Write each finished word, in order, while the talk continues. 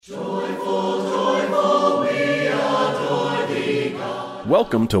Joyful, joyful, we adore thee, God.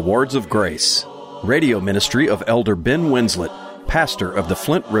 Welcome to Words of Grace, radio ministry of Elder Ben Winslet, pastor of the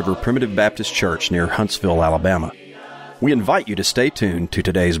Flint River Primitive Baptist Church near Huntsville, Alabama. We invite you to stay tuned to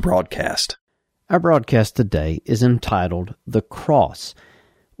today's broadcast. Our broadcast today is entitled The Cross.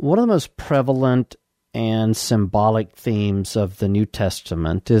 One of the most prevalent and symbolic themes of the New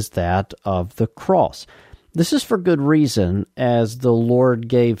Testament is that of the cross. This is for good reason, as the Lord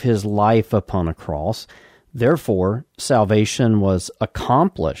gave His life upon a cross. Therefore, salvation was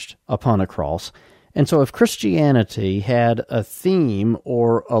accomplished upon a cross. And so if Christianity had a theme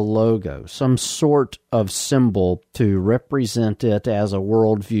or a logo, some sort of symbol to represent it as a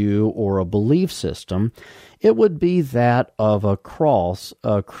worldview or a belief system, it would be that of a cross,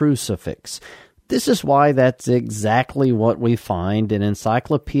 a crucifix. This is why that's exactly what we find in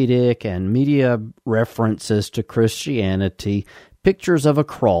encyclopedic and media references to Christianity, pictures of a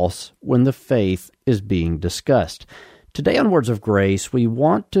cross when the faith is being discussed. Today on Words of Grace, we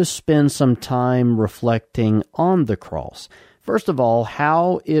want to spend some time reflecting on the cross. First of all,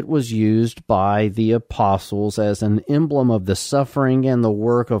 how it was used by the apostles as an emblem of the suffering and the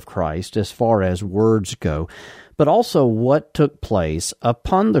work of Christ as far as words go, but also what took place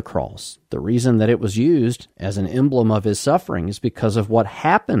upon the cross. The reason that it was used as an emblem of His suffering is because of what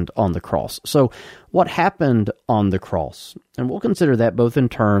happened on the cross. So what happened on the cross? And we'll consider that both in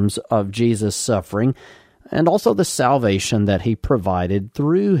terms of Jesus' suffering and also the salvation that He provided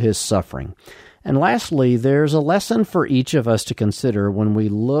through His suffering. And lastly, there's a lesson for each of us to consider when we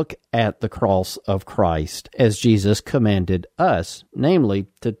look at the cross of Christ as Jesus commanded us, namely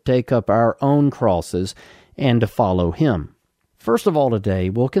to take up our own crosses and to follow Him. First of all,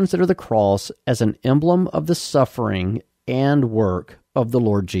 today, we'll consider the cross as an emblem of the suffering and work of the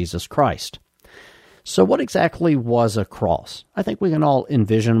Lord Jesus Christ. So what exactly was a cross? I think we can all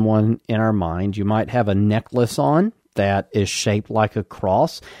envision one in our mind. You might have a necklace on that is shaped like a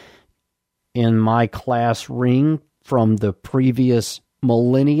cross. In my class ring from the previous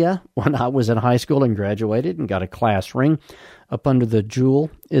millennia, when I was in high school and graduated and got a class ring, up under the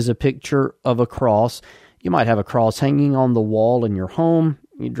jewel is a picture of a cross. You might have a cross hanging on the wall in your home.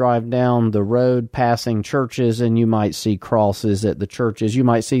 You drive down the road passing churches, and you might see crosses at the churches. You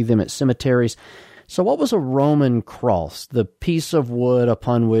might see them at cemeteries. So what was a Roman cross? The piece of wood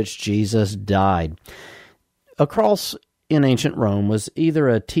upon which Jesus died. A cross in ancient Rome was either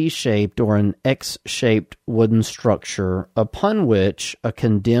a T-shaped or an X-shaped wooden structure upon which a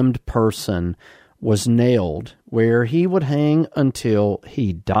condemned person was nailed, where he would hang until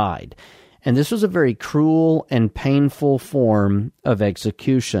he died. And this was a very cruel and painful form of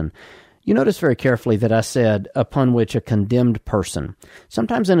execution. You notice very carefully that I said, upon which a condemned person.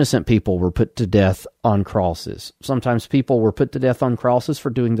 Sometimes innocent people were put to death on crosses. Sometimes people were put to death on crosses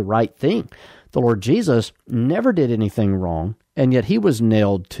for doing the right thing. The Lord Jesus never did anything wrong, and yet He was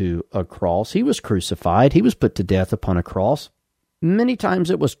nailed to a cross. He was crucified. He was put to death upon a cross. Many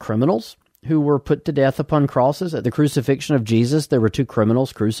times it was criminals who were put to death upon crosses. At the crucifixion of Jesus, there were two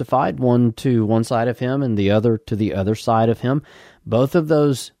criminals crucified, one to one side of Him and the other to the other side of Him. Both of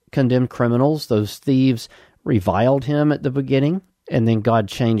those condemned criminals, those thieves, reviled Him at the beginning, and then God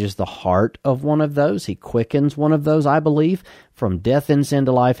changes the heart of one of those. He quickens one of those, I believe, from death in sin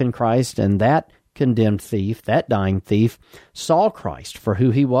to life in Christ, and that condemned thief, that dying thief, saw Christ for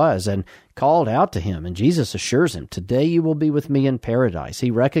who He was and called out to Him, and Jesus assures him, "Today you will be with me in paradise."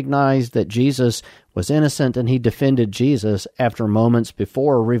 He recognized that Jesus was innocent, and he defended Jesus after moments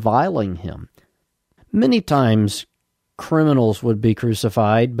before reviling Him. Many times criminals would be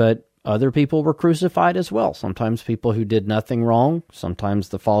crucified, but other people were crucified as well. Sometimes people who did nothing wrong, sometimes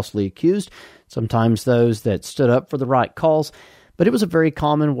the falsely accused, sometimes those that stood up for the right cause. But it was a very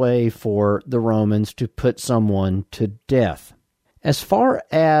common way for the Romans to put someone to death. As far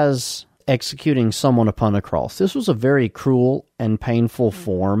as executing someone upon a cross, this was a very cruel and painful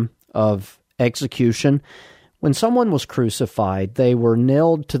form of execution. When someone was crucified, they were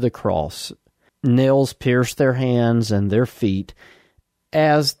nailed to the cross. Nails pierced their hands and their feet.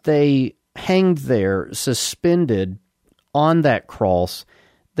 As they hanged there, suspended on that cross,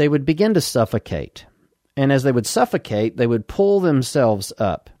 they would begin to suffocate. And as they would suffocate, they would pull themselves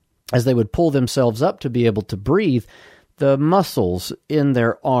up. As they would pull themselves up to be able to breathe, the muscles in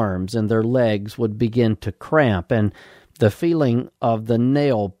their arms and their legs would begin to cramp, and the feeling of the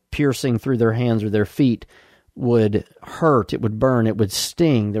nail piercing through their hands or their feet would hurt, it would burn, it would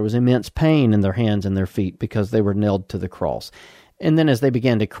sting. There was immense pain in their hands and their feet because they were nailed to the cross. And then as they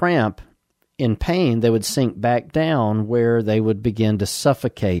began to cramp in pain, they would sink back down where they would begin to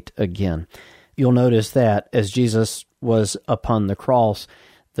suffocate again. You'll notice that as Jesus was upon the cross,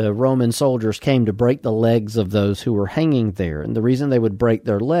 the Roman soldiers came to break the legs of those who were hanging there. And the reason they would break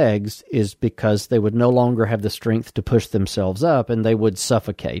their legs is because they would no longer have the strength to push themselves up, and they would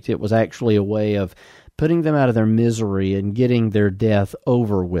suffocate. It was actually a way of putting them out of their misery and getting their death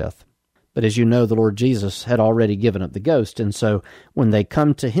over with. But as you know, the Lord Jesus had already given up the ghost, and so when they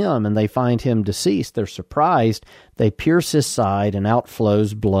come to him and they find him deceased, they're surprised. They pierce his side, and out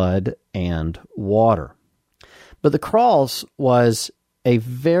flows blood and water. But the cross was a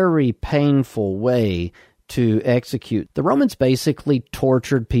very painful way to execute. The Romans basically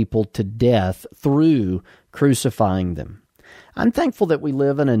tortured people to death through crucifying them. I'm thankful that we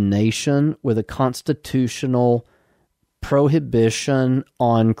live in a nation with a constitutional prohibition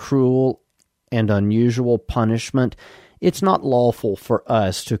on cruel and unusual punishment. It's not lawful for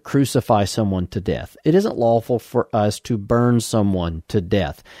us to crucify someone to death. It isn't lawful for us to burn someone to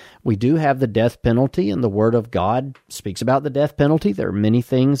death. We do have the death penalty, and the Word of God speaks about the death penalty. There are many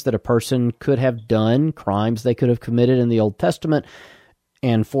things that a person could have done, crimes they could have committed in the Old Testament,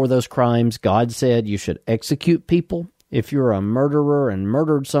 and for those crimes, God said you should execute people. If you're a murderer and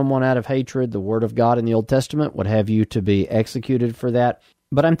murdered someone out of hatred, the Word of God in the Old Testament would have you to be executed for that.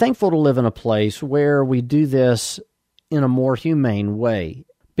 But I'm thankful to live in a place where we do this in a more humane way,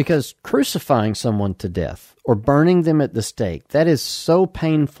 because crucifying someone to death or burning them at the stake, that is so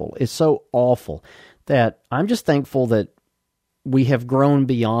painful, it's so awful, that I'm just thankful that we have grown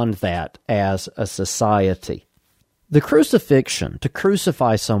beyond that as a society. The crucifixion, to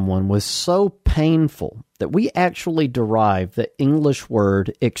crucify someone, was so painful that we actually derived the English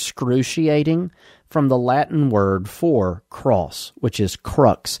word excruciating from the Latin word for cross, which is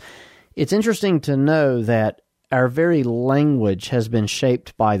crux. It's interesting to know that our very language has been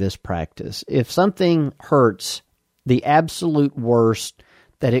shaped by this practice. If something hurts the absolute worst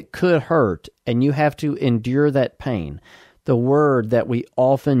that it could hurt, and you have to endure that pain, the word that we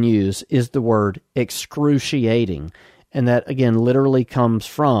often use is the word excruciating. And that, again, literally comes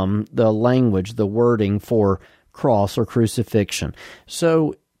from the language, the wording for cross or crucifixion.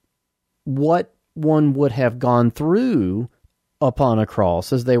 So what one would have gone through upon a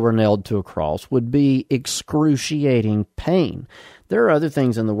cross as they were nailed to a cross would be excruciating pain. There are other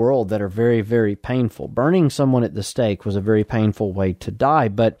things in the world that are very, very painful. Burning someone at the stake was a very painful way to die,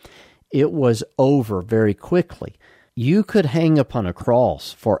 but it was over very quickly. You could hang upon a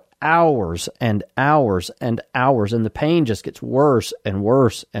cross for hours and hours and hours, and the pain just gets worse and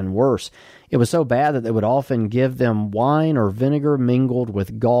worse and worse. It was so bad that they would often give them wine or vinegar mingled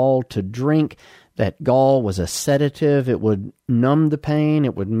with gall to drink. That gall was a sedative. It would numb the pain.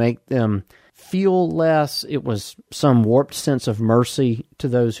 It would make them feel less. It was some warped sense of mercy to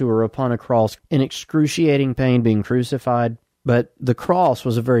those who were upon a cross in excruciating pain being crucified. But the cross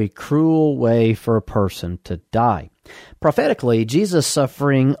was a very cruel way for a person to die. Prophetically, Jesus'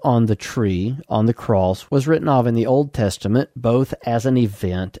 suffering on the tree, on the cross, was written of in the Old Testament both as an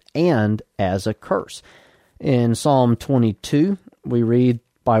event and as a curse. In Psalm 22, we read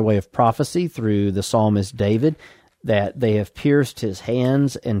by way of prophecy through the psalmist David that they have pierced his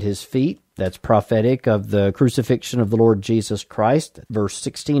hands and his feet. That's prophetic of the crucifixion of the Lord Jesus Christ. Verse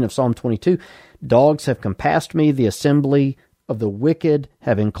 16 of Psalm 22, dogs have compassed me, the assembly of the wicked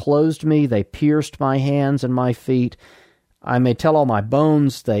have enclosed me. They pierced my hands and my feet. I may tell all my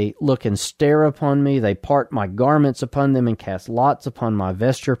bones, they look and stare upon me. They part my garments upon them and cast lots upon my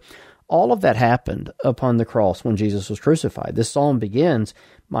vesture. All of that happened upon the cross when Jesus was crucified. This psalm begins,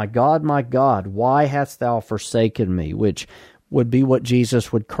 my God, why hast thou forsaken me? Which would be what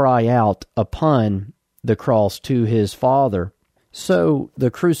Jesus would cry out upon the cross to his Father. So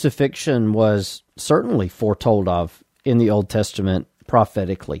the crucifixion was certainly foretold of in the Old Testament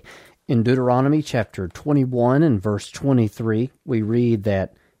prophetically. In Deuteronomy chapter 21 and verse 23, we read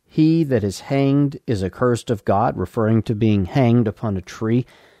that he that is hanged is accursed of God, referring to being hanged upon a tree.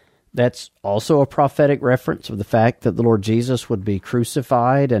 That's also a prophetic reference of the fact that the Lord Jesus would be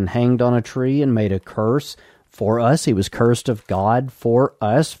crucified and hanged on a tree and made a curse for us. He was cursed of God for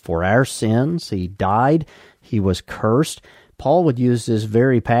us, for our sins. He died. He was cursed. Paul would use this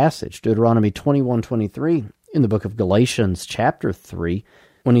very passage, Deuteronomy 21:23, in the book of Galatians chapter 3,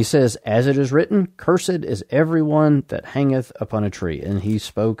 when he says, as it is written, cursed is everyone that hangeth upon a tree. And he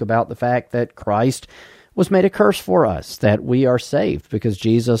spoke about the fact that Christ was made a curse for us, that we are saved because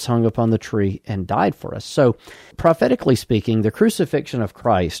Jesus hung upon the tree and died for us. So, prophetically speaking, the crucifixion of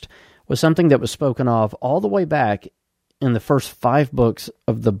Christ was something that was spoken of all the way back in the first 5 books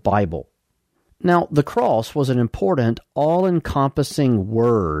of the Bible. Now, the cross was an important, all-encompassing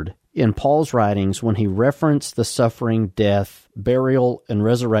word in Paul's writings when he referenced the suffering, death, burial, and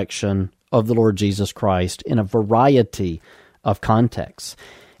resurrection of the Lord Jesus Christ in a variety of contexts.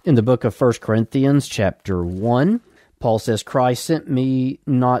 In the book of 1 Corinthians, chapter 1, Paul says, Christ sent me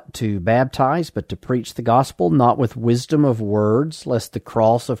not to baptize, but to preach the gospel, not with wisdom of words, lest the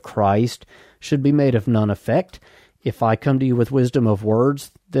cross of Christ should be made of none effect. If I come to you with wisdom of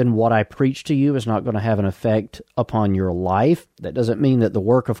words, then what I preach to you is not going to have an effect upon your life. That doesn't mean that the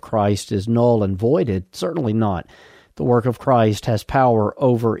work of Christ is null and voided. Certainly not. The work of Christ has power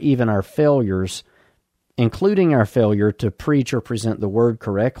over even our failures, including our failure to preach or present the word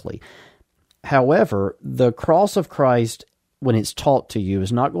correctly. However, the cross of Christ, when it's taught to you,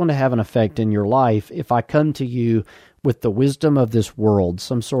 is not going to have an effect in your life if I come to you with the wisdom of this world,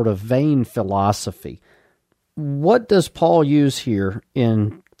 some sort of vain philosophy. What does Paul use here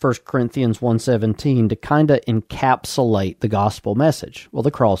in 1 Corinthians 1:17 to kind of encapsulate the gospel message? Well,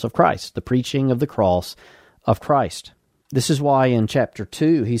 the cross of Christ, the preaching of the cross of Christ. This is why in chapter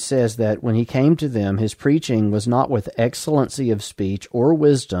 2 he says that when he came to them, his preaching was not with excellency of speech or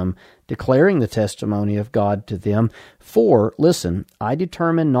wisdom, declaring the testimony of God to them. For, listen, I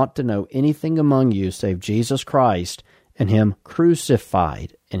determined not to know anything among you save Jesus Christ and Him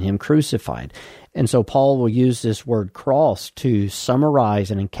crucified, And so Paul will use this word cross to summarize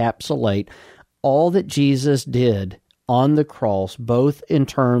and encapsulate all that Jesus did on the cross, both in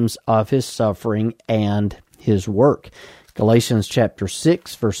terms of His suffering and His work. Galatians chapter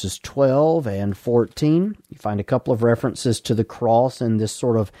 6, verses 12 and 14, you find a couple of references to the cross in this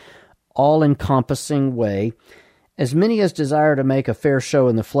sort of all-encompassing way. As many as desire to make a fair show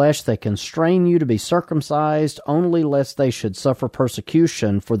in the flesh, they constrain you to be circumcised, only lest they should suffer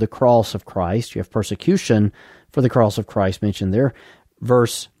persecution for the cross of Christ. You have persecution for the cross of Christ mentioned there.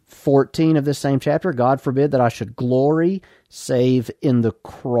 Verse 14 of this same chapter, God forbid that I should glory save in the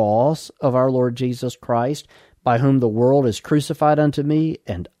cross of our Lord Jesus Christ, by whom the world is crucified unto me,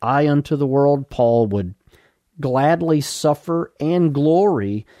 and I unto the world. Paul would gladly suffer and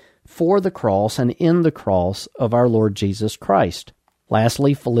glory for the cross and in the cross of our Lord Jesus Christ.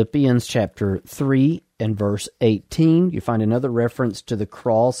 Lastly, Philippians chapter 3 and verse 18, you find another reference to the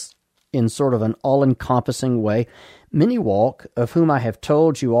cross in sort of an all-encompassing way. Many walk, of whom I have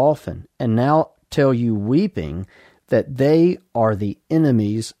told you often, and now tell you weeping, that they are the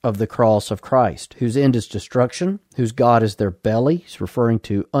enemies of the cross of Christ, whose end is destruction, whose God is their belly. He's referring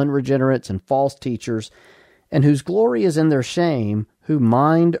to unregenerates and false teachers, and whose glory is in their shame, who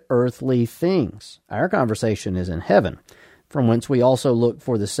mind earthly things. Our conversation is in heaven, from whence we also look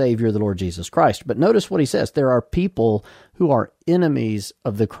for the Savior, the Lord Jesus Christ. But notice what he says. There are people who are enemies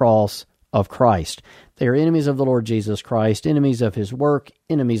of the cross of Christ. They are enemies of the Lord Jesus Christ, enemies of His work,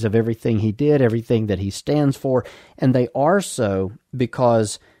 enemies of everything He did, everything that He stands for. And they are so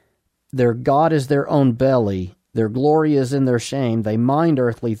because their God is their own belly, their glory is in their shame, they mind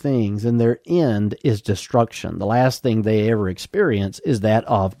earthly things, and their end is destruction. The last thing they ever experience is that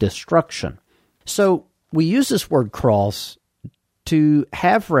of destruction. So we use this word cross to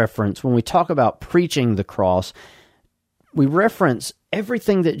have reference when we talk about preaching the cross. We reference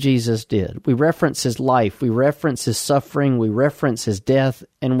everything that Jesus did. We reference His life, we reference His suffering, we reference His death,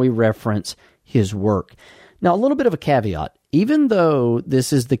 and we reference His work. Now, a little bit of a caveat. Even though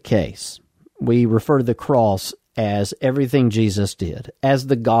this is the case, we refer to the cross as everything Jesus did, as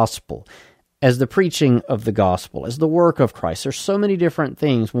the gospel, as the preaching of the gospel, as the work of Christ. There's so many different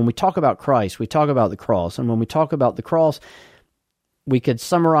things. When we talk about Christ, we talk about the cross. And when we talk about the cross, we could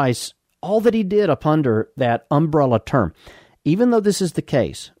summarize all that He did up under that umbrella term. Even though this is the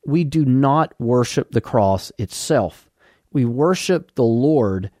case, we do not worship the cross itself. We worship the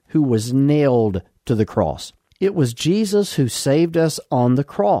Lord who was nailed to the cross. It was Jesus who saved us on the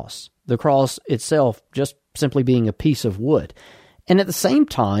cross itself just simply being a piece of wood. And at the same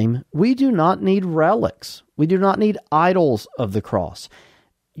time, we do not need relics. We do not need idols of the cross.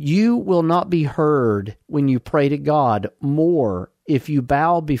 You will not be heard when you pray to God more if you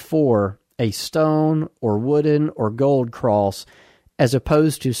bow before a stone or wooden or gold cross, as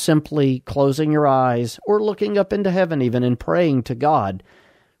opposed to simply closing your eyes or looking up into heaven even and praying to God.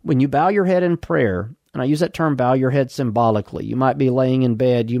 When you bow your head in prayer, and I use that term bow your head symbolically, you might be laying in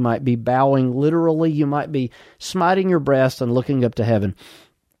bed, you might be bowing literally, you might be smiting your breast and looking up to heaven.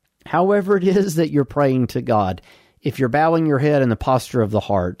 However it is that you're praying to God, if you're bowing your head in the posture of the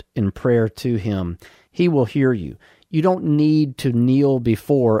heart in prayer to Him, He will hear you. You don't need to kneel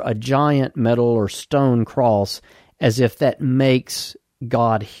before a giant metal or stone cross as if that makes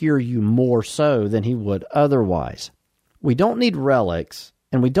God hear you more so than He would otherwise. We don't need relics,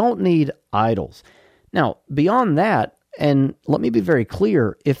 and we don't need idols. Now, beyond that, and let me be very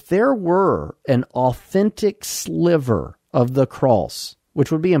clear, if there were an authentic sliver of the cross, which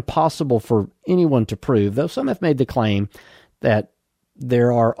would be impossible for anyone to prove, though some have made the claim that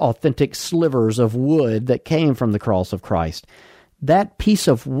There are authentic slivers of wood that came from the cross of Christ. That piece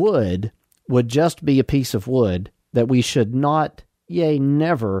of wood would just be a piece of wood that we should not, yea,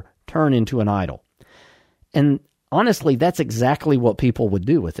 never turn into an idol. And honestly, that's exactly what people would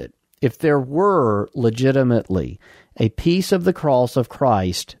do with it. If there were legitimately a piece of the cross of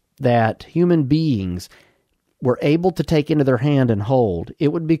Christ that human beings were able to take into their hand and hold, it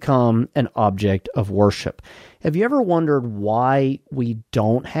would become an object of worship. Have you ever wondered why we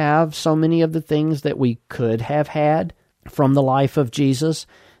don't have so many of the things that we could have had from the life of Jesus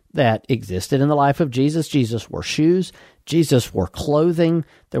that existed in the life of Jesus? Jesus wore shoes. Jesus wore clothing.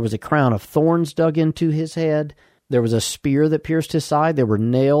 There was a crown of thorns dug into his head. There was a spear that pierced his side. There were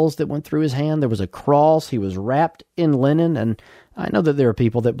nails that went through his hand. There was a cross. He was wrapped in linen. And I know that there are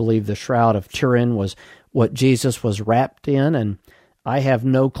people that believe the Shroud of Turin was what Jesus was wrapped in, and I have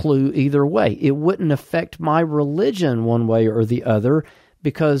no clue either way. It wouldn't affect my religion one way or the other,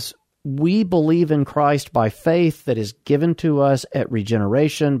 because we believe in Christ by faith that is given to us at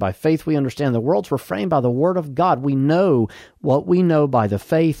regeneration. By faith we understand the worlds were framed by the Word of God. We know what we know by the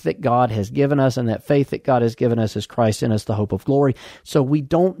faith that God has given us, and that faith that God has given us is Christ in us, the hope of glory. So we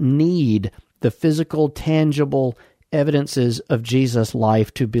don't need the physical, tangible evidences of Jesus'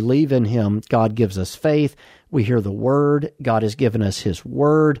 life to believe in him. God gives us faith. We hear the Word. God has given us his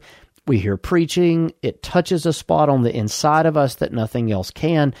Word. We hear preaching. It touches a spot on the inside of us that nothing else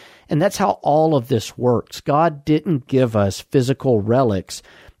can. And that's how all of this works. God didn't give us physical relics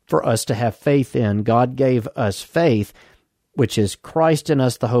for us to have faith in. God gave us faith, which is Christ in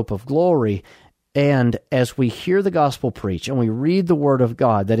us, the hope of glory. And as we hear the gospel preached and we read the Word of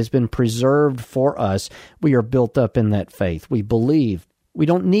God that has been preserved for us, we are built up in that faith. We believe. We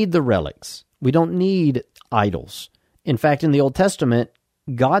don't need the relics. We don't need idols. In fact, in the Old Testament,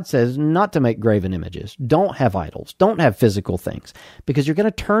 God says not to make graven images. Don't have idols. Don't have physical things, because you're going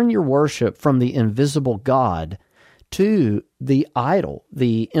to turn your worship from the invisible God to the idol,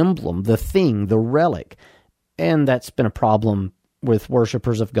 the emblem, the thing, the relic. And that's been a problem with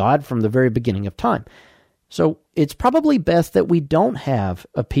worshipers of God from the very beginning of time. So it's probably best that we don't have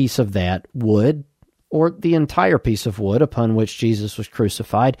a piece of that wood or the entire piece of wood upon which Jesus was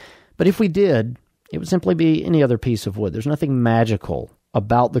crucified. But if we did, it would simply be any other piece of wood. There's nothing magical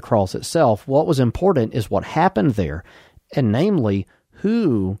about the cross itself. What was important is what happened there, and namely,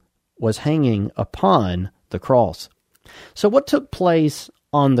 who was hanging upon the cross. So what took place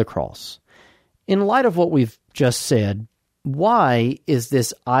on the cross? In light of what we've just said, why is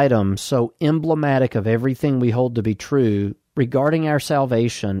this item so emblematic of everything we hold to be true regarding our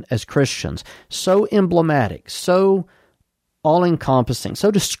salvation as Christians? So emblematic, so all-encompassing, so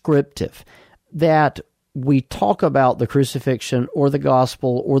descriptive that we talk about the crucifixion or the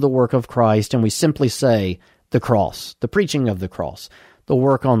gospel or the work of Christ and we simply say the cross, the preaching of the cross, the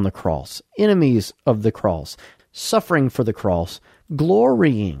work on the cross, enemies of the cross, suffering for the cross,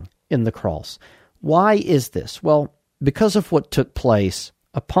 glorying in the cross. Why is this? Well, because of what took place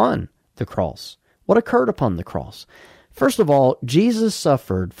upon the cross. What occurred upon the cross? First of all, Jesus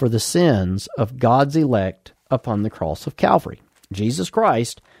suffered for the sins of God's elect upon the cross of Calvary. Jesus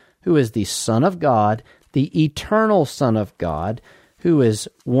Christ, who is the Son of God, the eternal Son of God, who is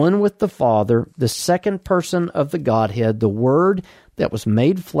one with the Father, the second person of the Godhead, the Word that was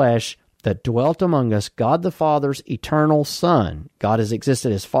made flesh, that dwelt among us, God the Father's eternal Son. God has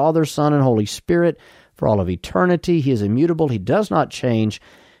existed as Father, Son, and Holy Spirit for all of eternity. He is immutable. He does not change.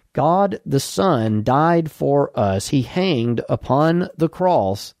 God the Son died for us. He hanged upon the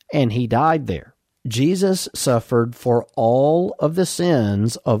cross, and he died there. Jesus suffered for all of the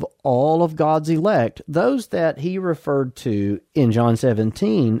sins of all of God's elect, those that he referred to in John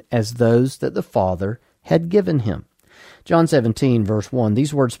 17 as those that the Father had given him. John 17, verse 1,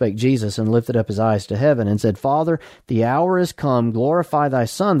 these words spake Jesus, and lifted up his eyes to heaven, and said, Father, the hour is come, glorify thy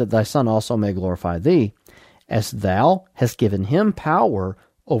Son, that thy Son also may glorify thee, as thou hast given him power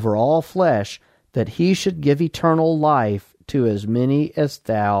over all flesh, that he should give eternal life to as many as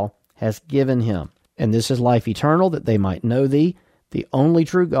thou hast given him. And this is life eternal, that they might know thee, the only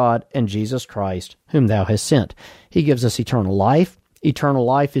true God, and Jesus Christ, whom thou hast sent. He gives us eternal life. Eternal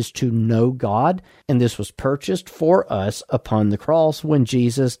life is to know God, and this was purchased for us upon the cross when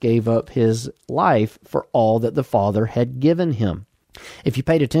Jesus gave up his life for all that the Father had given him. If you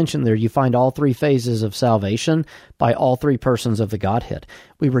paid attention there, you find all three phases of salvation by all three persons of the Godhead.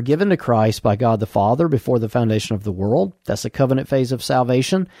 We were given to Christ by God the Father before the foundation of the world. That's the covenant phase of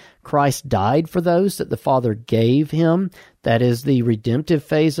salvation. Christ died for those that the Father gave him. That is the redemptive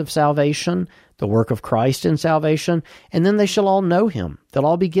phase of salvation, the work of Christ in salvation. And then they shall all know him. They'll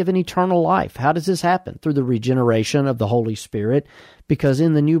all be given eternal life. How does this happen? Through the regeneration of the Holy Spirit because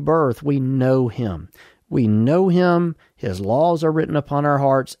in the new birth we know him. We know him, his laws are written upon our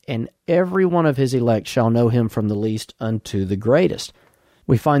hearts, and every one of his elect shall know him from the least unto the greatest.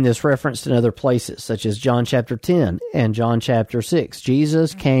 We find this referenced in other places, such as John chapter 10 and John chapter 6.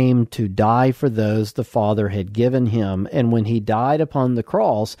 Jesus came to die for those the Father had given him, and when he died upon the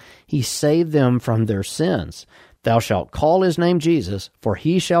cross, he saved them from their sins. Thou shalt call his name Jesus, for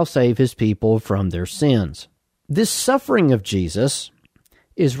he shall save his people from their sins. This suffering of Jesus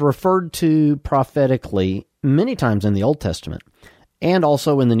is referred to prophetically many times in the Old Testament and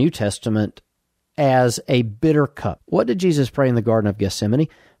also in the New Testament as a bitter cup. What did Jesus pray in the Garden of Gethsemane?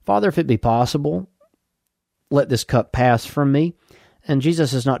 Father, if it be possible, let this cup pass from me. And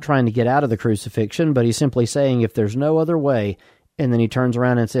Jesus is not trying to get out of the crucifixion, but he's simply saying, if there's no other way, and then he turns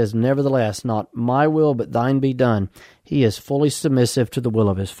around and says, nevertheless, not my will, but thine be done. He is fully submissive to the will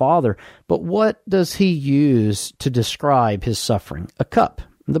of his Father. But what does he use to describe his suffering? A cup.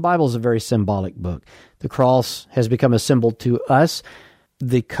 The Bible is a very symbolic book. The cross has become a symbol to us.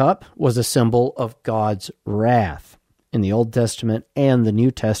 The cup was a symbol of God's wrath in the Old Testament and the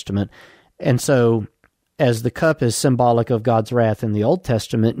New Testament. And so, as the cup is symbolic of God's wrath in the Old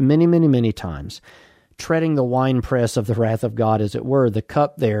Testament, many, many, many times, treading the winepress of the wrath of God, as it were, the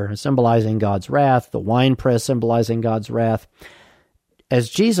cup there symbolizing God's wrath, the winepress symbolizing God's wrath. As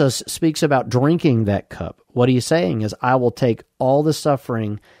Jesus speaks about drinking that cup, what he's saying is, I will take all the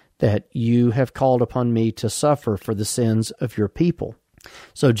suffering that you have called upon me to suffer for the sins of your people.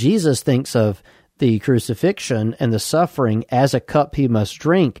 So Jesus thinks of the crucifixion and the suffering as a cup he must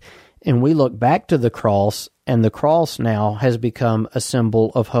drink, and we look back to the cross, and the cross now has become a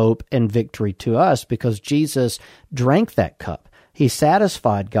symbol of hope and victory to us because Jesus drank that cup. He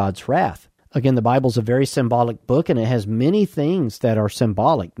satisfied God's wrath. Again, the Bible's a very symbolic book, and it has many things that are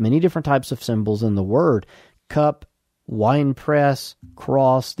symbolic, many different types of symbols in the Word. Cup, winepress,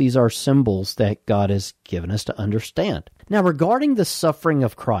 cross, these are symbols that God has given us to understand. Now, regarding the suffering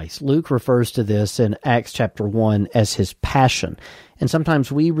of Christ, Luke refers to this in Acts chapter 1 as his passion. And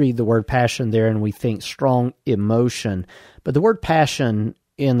sometimes we read the word passion there and we think strong emotion. But the word passion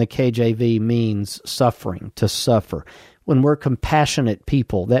in the KJV means suffering, to suffer. When we're compassionate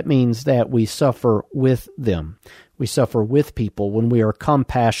people, that means that we suffer with them. We suffer with people when we are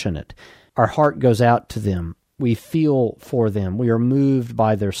compassionate. Our heart goes out to them. We feel for them. We are moved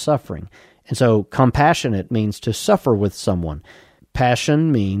by their suffering. And so compassionate means to suffer with someone.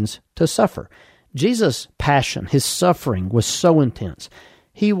 Passion means to suffer. Jesus' passion, his suffering, was so intense.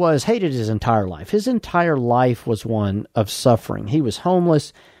 He was hated his entire life. His entire life was one of suffering. He was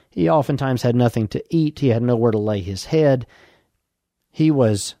homeless. He oftentimes had nothing to eat. He had nowhere to lay his head. He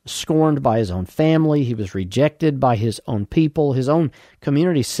was scorned by his own family. He was rejected by his own people. His own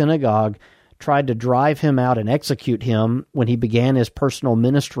community synagogue tried to drive him out and execute him when he began his personal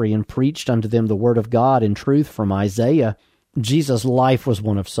ministry and preached unto them the word of God in truth from Isaiah. Jesus' life was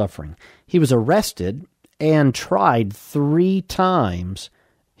one of suffering. He was arrested and tried 3 times.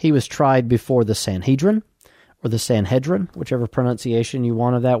 He was tried before the Sanhedrin, or the Sanhedrin, whichever pronunciation you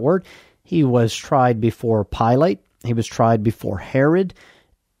want of that word. He was tried before Pilate. He was tried before Herod.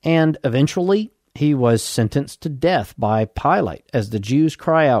 And eventually, he was sentenced to death by Pilate, as the Jews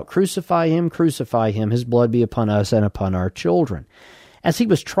cry out, crucify him, his blood be upon us and upon our children. As he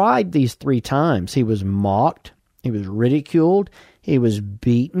was tried these 3 times, he was mocked, he was ridiculed, he was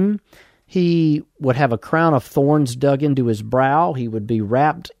beaten. He would have a crown of thorns dug into his brow. He would be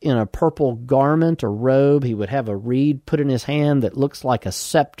wrapped in a purple garment or robe. He would have a reed put in his hand that looks like a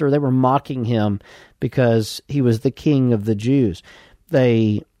scepter. They were mocking him because he was the king of the Jews.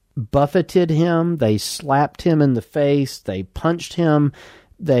 They buffeted him. They slapped him in the face. They punched him.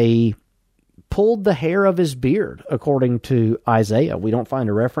 They pulled the hair of his beard, according to Isaiah. We don't find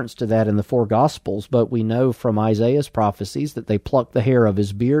a reference to that in the 4 Gospels, but we know from Isaiah's prophecies that they plucked the hair of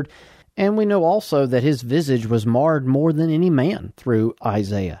his beard. And we know also that his visage was marred more than any man through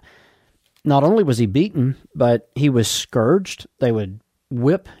Isaiah. Not only was he beaten, but he was scourged. They would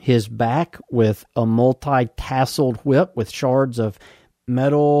whip his back with a multi-tasseled whip with shards of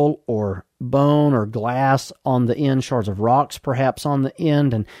metal or bone or glass on the end, shards of rocks perhaps on the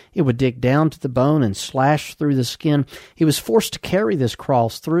end, and it would dig down to the bone and slash through the skin. He was forced to carry this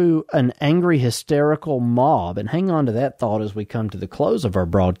cross through an angry, hysterical mob. And hang on to that thought as we come to the close of our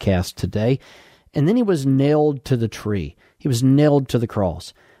broadcast today. And then he was nailed to the tree. He was nailed to the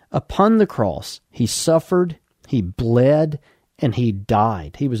cross. Upon the cross, he suffered, he bled, and he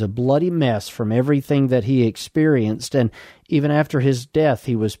died. He was a bloody mess from everything that he experienced, and even after his death,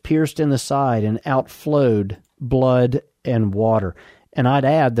 he was pierced in the side and outflowed blood and water. And I'd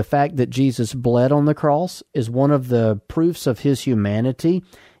add the fact that Jesus bled on the cross is one of the proofs of his humanity.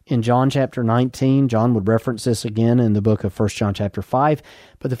 In John chapter 19, John would reference this again in the book of 1 John chapter 5.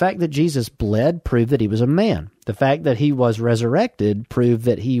 But the fact that Jesus bled proved that he was a man. The fact that he was resurrected proved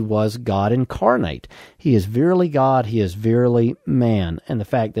that he was God incarnate. He is verily God, he is verily man. And the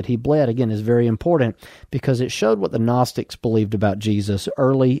fact that he bled, again, is very important because it showed what the Gnostics believed about Jesus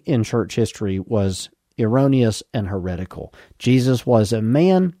early in church history was erroneous and heretical. Jesus was a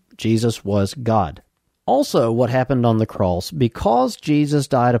man, Jesus was God. Also, what happened on the cross, because Jesus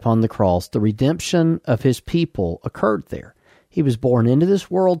died upon the cross, the redemption of his people occurred there. He was born into this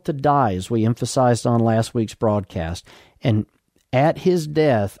world to die, as we emphasized on last week's broadcast, and at his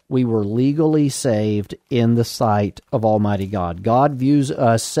death, we were legally saved in the sight of Almighty God. God views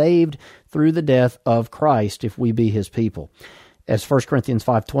us saved through the death of Christ if we be his people. As 1 Corinthians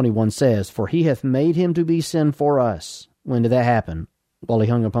 5:21 says, "For he hath made him to be sin for us." When did that happen? While he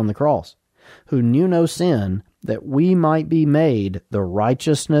hung upon the cross. "Who knew no sin, that we might be made the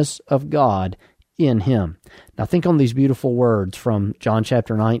righteousness of God in him." Now think on these beautiful words from John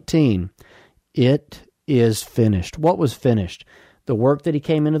chapter 19. It is finished. What was finished? The work that he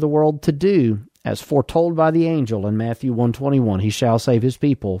came into the world to do, as foretold by the angel in Matthew 1:21, he shall save his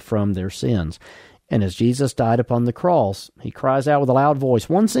people from their sins. And as Jesus died upon the cross, he cries out with a loud voice,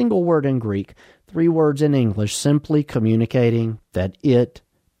 one single word in Greek, 3 words in English, simply communicating that it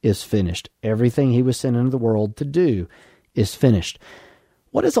is finished. Everything he was sent into the world to do is finished.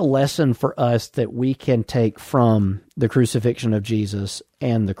 What is a lesson for us that we can take from the crucifixion of Jesus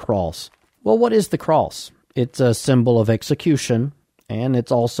and the cross? Well, what is the cross? It's a symbol of execution, and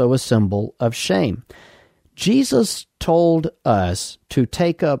it's also a symbol of shame. Jesus told us to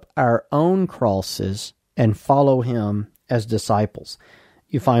take up our own crosses and follow him as disciples.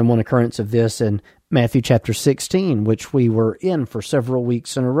 You find one occurrence of this in Matthew chapter 16, which we were in for several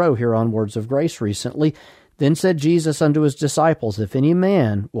weeks in a row here on Words of Grace recently. "Then said Jesus unto his disciples, If any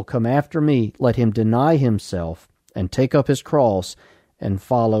man will come after me, let him deny himself and take up his cross and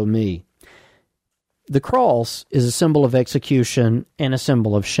follow me." The cross is a symbol of execution and a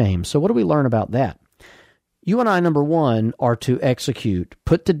symbol of shame. So what do we learn about that? You and I, number one, are to execute,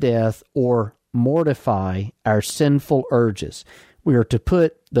 put to death, or mortify our sinful urges. We are to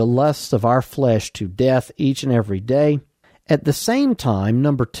put the lusts of our flesh to death each and every day. At the same time,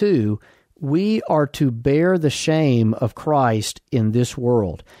 number two, we are to bear the shame of Christ in this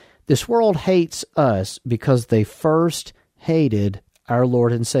world. This world hates us because they first hated our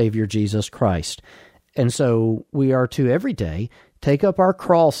Lord and Savior, Jesus Christ. And so we are to every day take up our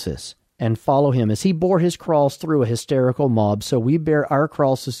crosses and follow him. As he bore his cross through a hysterical mob, so we bear our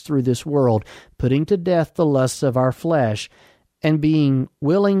crosses through this world, putting to death the lusts of our flesh, and being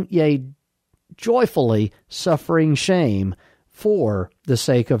willing, yea, joyfully suffering shame for the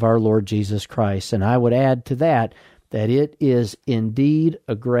sake of our Lord Jesus Christ. And I would add to that it is indeed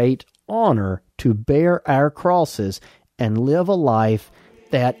a great honor to bear our crosses and live a life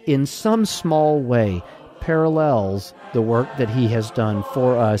that in some small way parallels the work that he has done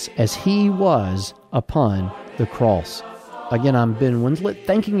for us as he was upon the cross. Again, I'm Ben Winslet,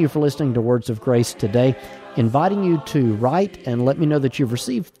 thanking you for listening to Words of Grace today, inviting you to write and let me know that you've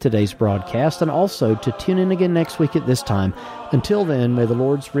received today's broadcast, and also to tune in again next week at this time. Until then, may the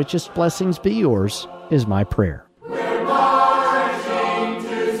Lord's richest blessings be yours, is my prayer. We're marching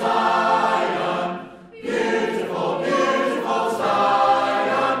to Zion, beautiful, beautiful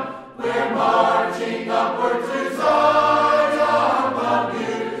Zion. We're marching upward to Zion, the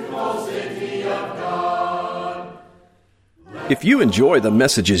beautiful city of God. If you enjoy the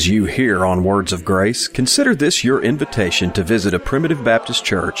messages you hear on Words of Grace, consider this your invitation to visit a Primitive Baptist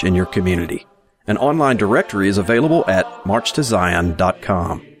church in your community. An online directory is available at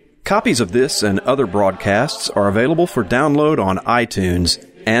marchtozion.com. Copies of this and other broadcasts are available for download on iTunes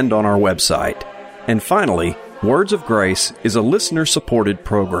and on our website. And finally, Words of Grace is a listener-supported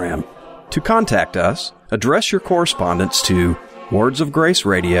program. To contact us, address your correspondence to Words of Grace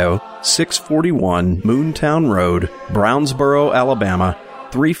Radio, 641 Moontown Road, Brownsboro, Alabama,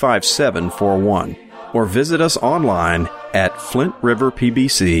 35741, or visit us online at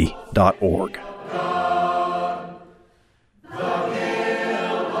flintriverpbc.org.